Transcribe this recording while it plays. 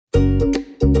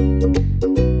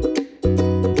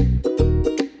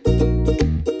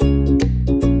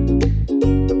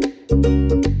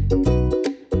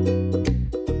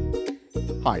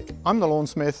the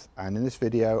Lawnsmith, and in this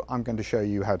video I'm going to show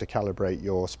you how to calibrate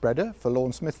your spreader for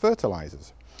Lawnsmith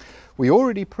fertilizers. We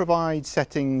already provide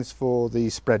settings for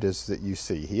the spreaders that you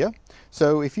see here,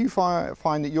 so if you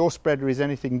find that your spreader is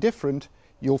anything different,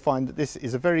 you'll find that this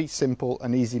is a very simple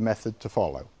and easy method to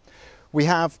follow. We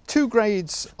have two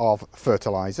grades of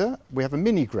fertilizer. We have a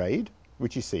mini grade,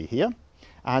 which you see here,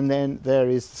 and then there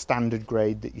is the standard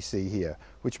grade that you see here,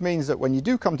 which means that when you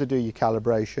do come to do your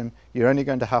calibration, you're only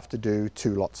going to have to do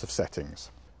 2 lots of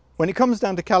settings. When it comes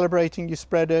down to calibrating your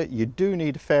spreader, you do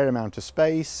need a fair amount of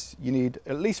space. You need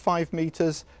at least 5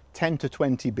 meters, 10 to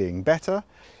 20 being better.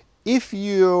 If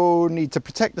you need to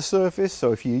protect the surface,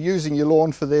 so if you're using your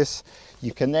lawn for this,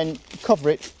 you can then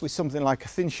cover it with something like a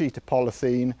thin sheet of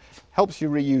polythene, helps you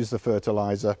reuse the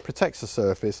fertilizer, protects the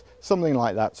surface. Something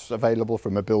like that's available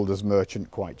from a builder's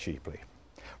merchant quite cheaply.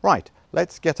 Right,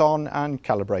 let's get on and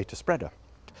calibrate a spreader.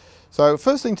 So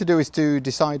first thing to do is to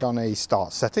decide on a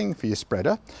start setting for your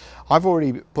spreader. I've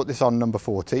already put this on number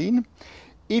 14.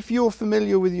 If you're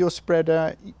familiar with your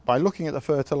spreader, by looking at the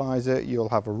fertilizer, you'll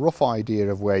have a rough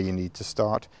idea of where you need to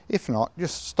start. If not,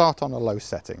 just start on a low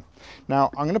setting. Now,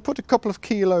 I'm going to put a couple of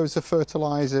kilos of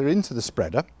fertilizer into the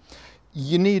spreader.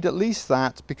 You need at least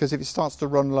that, because if it starts to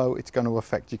run low, it's going to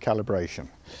affect your calibration.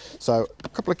 So a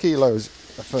couple of kilos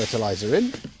of fertilizer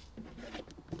in.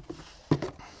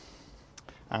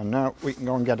 And now we can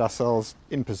go and get ourselves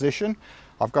in position.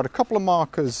 I've got a couple of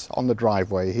markers on the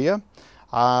driveway here.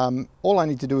 All I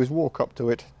need to do is walk up to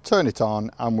it, turn it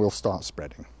on, and we'll start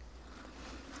spreading.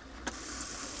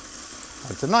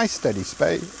 It's a nice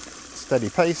steady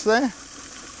pace there.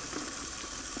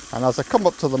 And as I come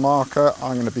up to the marker,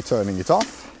 I'm going to be turning it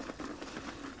off.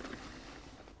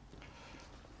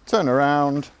 Turn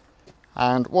around,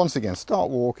 and once again start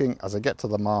walking. As I get to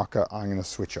the marker, I'm going to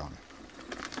switch on.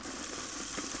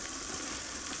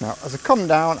 Now, as I come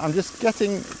down, I'm just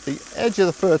getting the edge of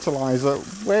the fertilizer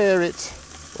where it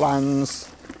lands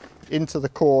into the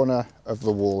corner of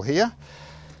the wall here,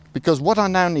 because what I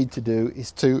now need to do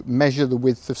is to measure the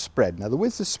width of spread. Now, the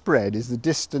width of spread is the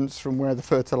distance from where the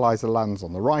fertilizer lands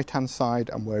on the right hand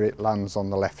side and where it lands on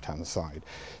the left hand side.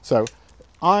 So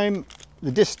I'm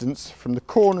the distance from the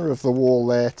corner of the wall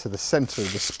there to the center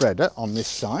of the spreader on this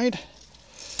side.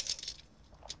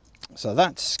 So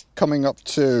that's coming up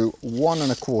to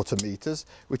 1¼ meters,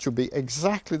 which will be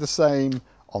exactly the same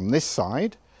on this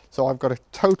side. So I've got a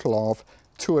total of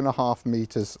 2½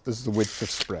 meters as the width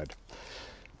of spread.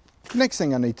 Next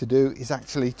thing I need to do is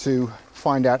actually to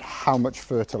find out how much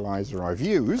fertilizer I've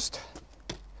used.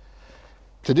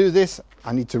 To do this,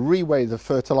 I need to reweigh the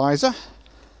fertilizer.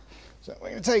 So we're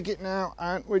going to take it now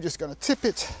and we're just going to tip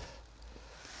it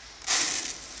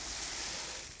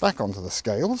back onto the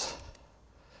scales.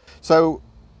 So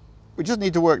we just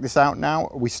need to work this out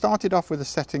now. We started off with a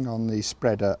setting on the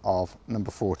spreader of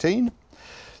number 14.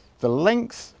 The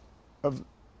length of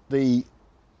the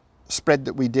spread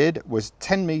that we did was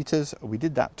 10 meters. We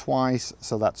did that twice,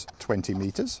 so that's 20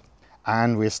 meters.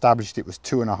 And we established it was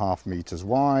 2½ meters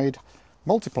wide.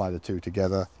 Multiply the two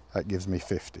together, that gives me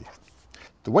 50.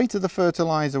 The weight of the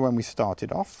fertilizer when we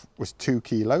started off was 2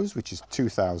 kilos, which is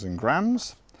 2,000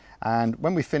 grams. And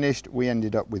when we finished, we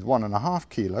ended up with 1½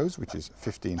 kilos, which is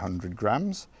 1,500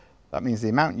 grams. That means the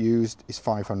amount used is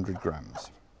 500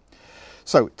 grams.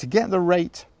 So to get the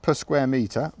rate per square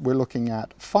meter, we're looking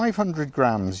at 500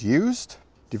 grams used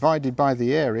divided by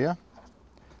the area.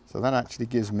 So that actually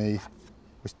gives me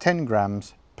was 10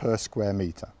 grams per square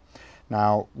meter.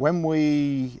 Now,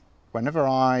 whenever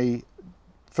I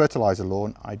fertilize a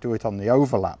lawn, I do it on the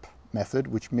overlap method,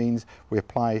 which means we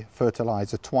apply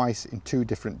fertilizer twice in 2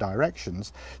 different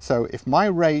directions. So if my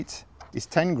rate is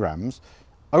 10 grams,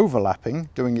 overlapping,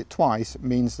 doing it twice,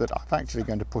 means that I'm actually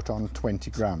going to put on 20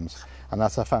 grams. And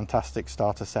that's a fantastic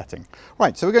starter setting.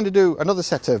 Right, so we're going to do another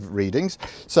set of readings.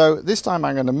 So this time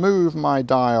I'm going to move my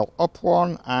dial up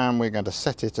one and we're going to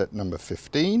set it at number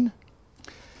 15.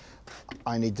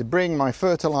 I need to bring my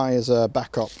fertilizer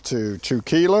back up to 2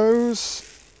 kilos.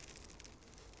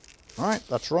 Right,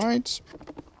 that's right.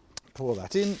 Pour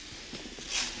that in.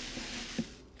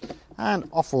 And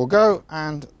off we'll go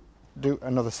and do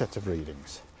another set of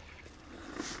readings.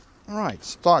 Right,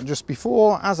 start just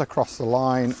before. As I cross the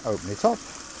line, open it up.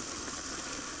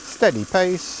 Steady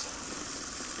pace.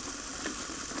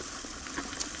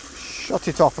 Shut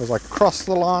it off as I cross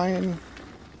the line.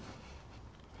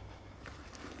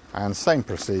 And same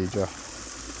procedure.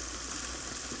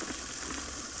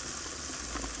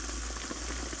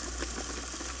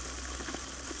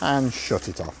 And shut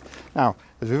it off. Now,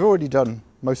 as we've already done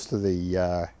most of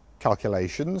the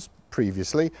calculations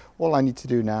previously, all I need to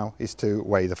do now is to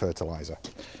weigh the fertilizer.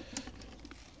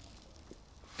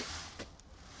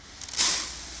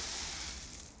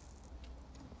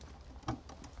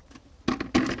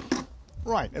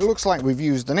 Right, it looks like we've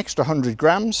used an extra 100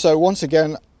 grams, so once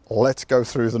again, let's go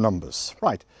through the numbers.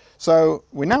 Right, so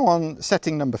we're now on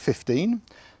setting number 15.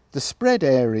 The spread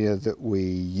area that we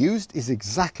used is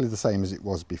exactly the same as it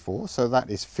was before, so that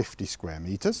is 50 square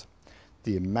meters.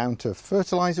 The amount of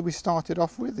fertiliser we started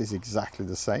off with is exactly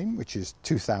the same, which is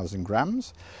 2,000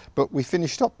 grams, but we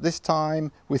finished up this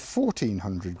time with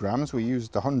 1,400 grams. We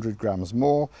used 100 grams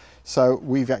more, so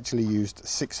we've actually used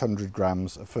 600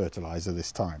 grams of fertiliser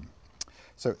this time.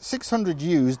 So 600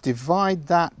 used, divide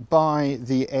that by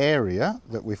the area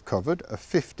that we've covered of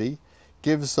 50,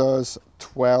 gives us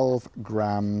 12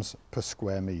 grams per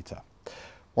square metre.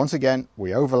 Once again,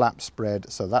 we overlap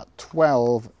spread, so that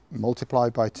 12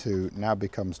 multiplied by 2 now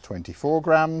becomes 24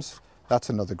 grams. That's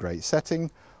another great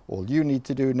setting. All you need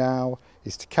to do now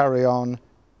is to carry on,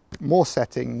 more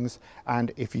settings,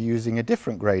 and if you're using a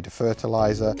different grade of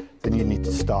fertiliser, then you need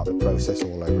to start the process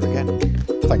all over again.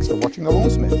 Thanks for watching The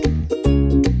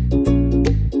Lawnsmith.